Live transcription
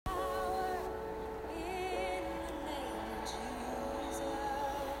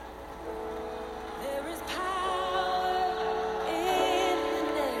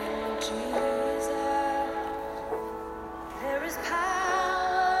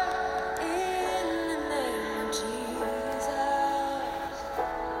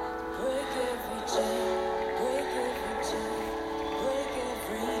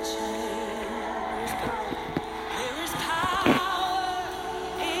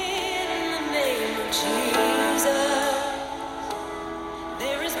Jesus,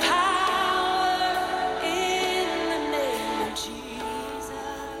 there is power in the name of Jesus.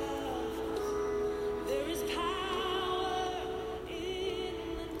 There is power in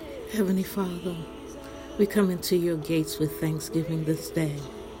the name. Heavenly Father, we come into your gates with thanksgiving this day.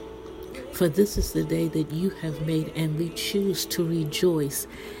 For this is the day that you have made, and we choose to rejoice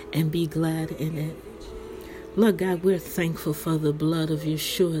and be glad in it. Lord God, we're thankful for the blood of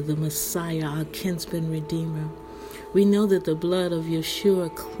Yeshua, the Messiah, our kinsman redeemer. We know that the blood of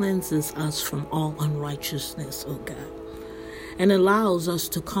Yeshua cleanses us from all unrighteousness, O God, and allows us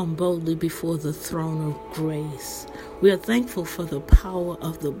to come boldly before the throne of grace. We are thankful for the power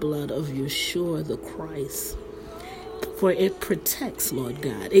of the blood of Yeshua, the Christ. For it protects, Lord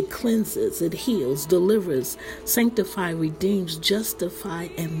God. It cleanses, it heals, delivers, sanctifies, redeems,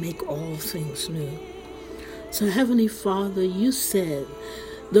 justifies, and make all things new. So, Heavenly Father, you said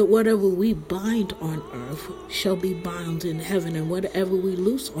that whatever we bind on earth shall be bound in heaven, and whatever we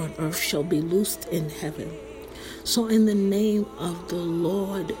loose on earth shall be loosed in heaven. So in the name of the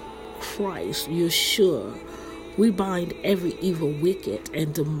Lord Christ, Yeshua, we bind every evil, wicked,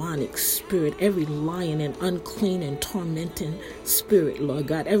 and demonic spirit, every lying and unclean and tormenting spirit, Lord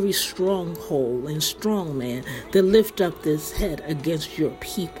God, every stronghold and strong man that lift up this head against your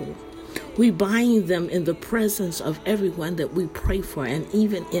people. We bind them in the presence of everyone that we pray for, and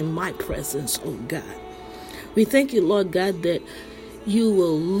even in my presence, oh God. We thank you, Lord God, that you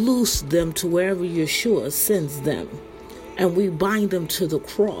will loose them to wherever Yeshua sends them. And we bind them to the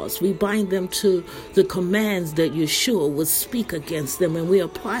cross. We bind them to the commands that Yeshua would speak against them. And we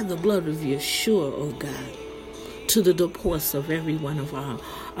apply the blood of Yeshua, oh God, to the doorposts of every one of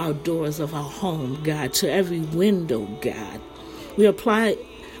our doors of our home, God, to every window, God. We apply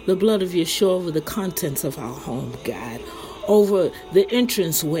the blood of Yeshua over the contents of our home, God, over the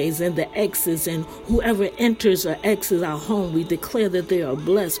entranceways and the exits, and whoever enters or exits our home, we declare that they are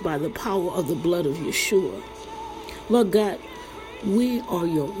blessed by the power of the blood of Yeshua. Lord God, we are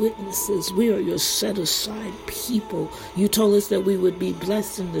your witnesses. We are your set-aside people. You told us that we would be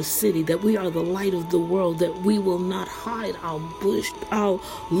blessed in the city, that we are the light of the world, that we will not hide our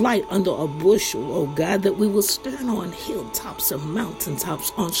light under a bushel, oh God, that we will stand on hilltops and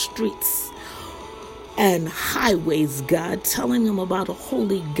mountaintops, on streets and highways, God, telling them about a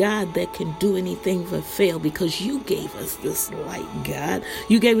holy God that can do anything but fail, because you gave us this light, God.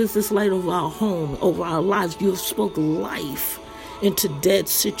 You gave us this light over our home, over our lives. You have spoken life into dead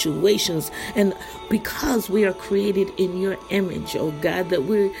situations. And because we are created in your image, oh God, that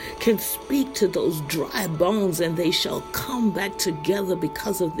we can speak to those dry bones and they shall come back together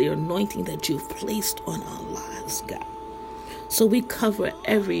because of the anointing that you've placed on our lives, God. So we cover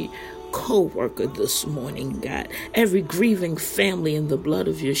every co-worker this morning, God, every grieving family in the blood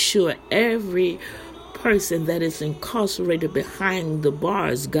of Yeshua, every person that is incarcerated behind the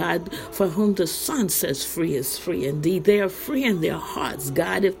bars, God, for whom the Son says free is free indeed. They are free in their hearts,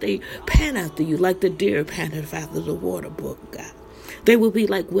 God, if they pant after you like the deer panteth after the water brook, God. They will be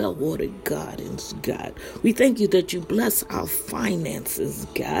like well-watered gardens, God. We thank you that you bless our finances,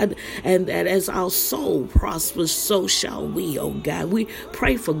 God, and that as our soul prospers, so shall we, oh God. We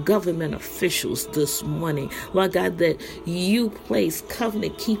pray for government officials this morning, Lord God, that you place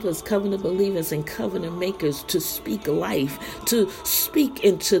covenant keepers, covenant believers, and covenant makers to speak life, to speak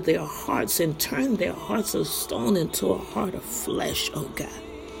into their hearts and turn their hearts of stone into a heart of flesh, oh God.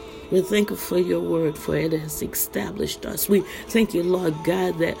 We thank you for your word, for it has established us. We thank you, Lord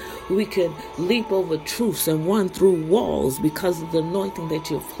God, that we can leap over truths and run through walls because of the anointing that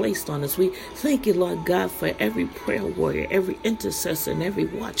you have placed on us. We thank you, Lord God, for every prayer warrior, every intercessor, and every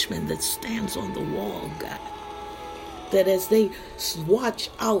watchman that stands on the wall, God. That as they watch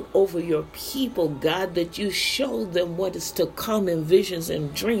out over your people, God, that you show them what is to come in visions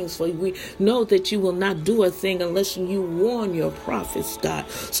and dreams. For we know that you will not do a thing unless you warn your prophets, God.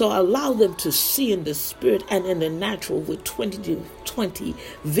 So allow them to see in the spirit and in the natural with 20/20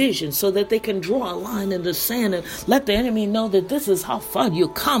 vision, so that they can draw a line in the sand and let the enemy know that this is how far you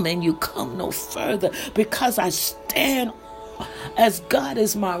come, and you come no further, because I stand as God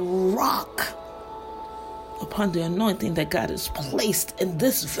is my rock upon the anointing that God has placed in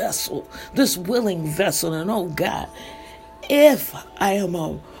this vessel, this willing vessel. And oh God, if I am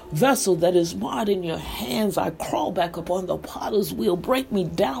a vessel that is marred in your hands, I crawl back upon the potter's wheel. Break me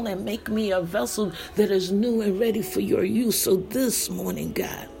down and make me a vessel that is new and ready for your use. So this morning,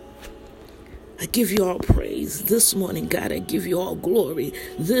 God, I give you all praise this morning, God. I give you all glory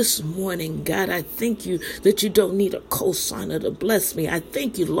this morning, God. I thank you that you don't need a cosigner to bless me. I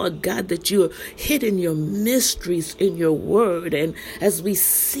thank you, Lord God, that you are hidden your mysteries in your word. And as we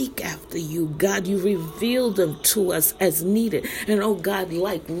seek after you, God, you reveal them to us as needed. And oh God,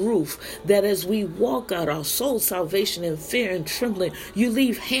 like Ruth, that as we walk out our soul salvation in fear and trembling, you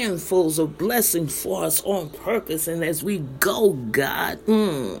leave handfuls of blessings for us on purpose. And as we go, God,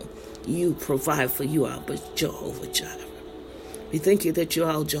 you provide, for you are but Jehovah Jireh. We thank you that you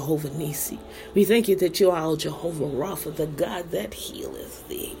are Jehovah Nisi. We thank you that you are Jehovah Rapha, the God that healeth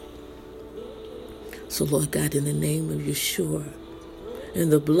thee. So Lord God, in the name of Yeshua,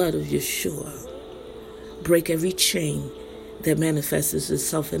 in the blood of Yeshua, break every chain that manifests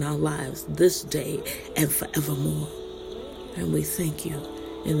itself in our lives this day and forevermore. And we thank you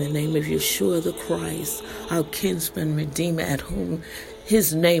in the name of Yeshua the Christ, our kinsman redeemer, at whom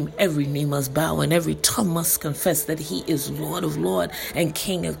his name every knee must bow and every tongue must confess that he is Lord of lords and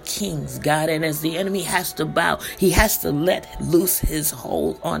King of kings, God. And as the enemy has to bow, he has to let loose his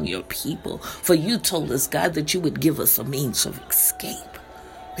hold on your people. For you told us, God, that you would give us a means of escape.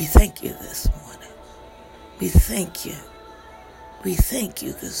 We thank you this morning. We thank you. We thank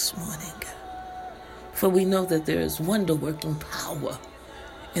you this morning, God. For we know that there is wonder-working power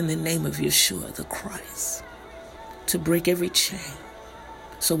in the name of Yeshua the Christ to break every chain.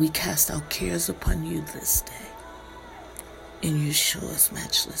 So we cast our cares upon you this day. In Yeshua's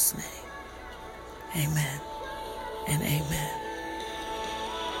matchless name. Amen and amen.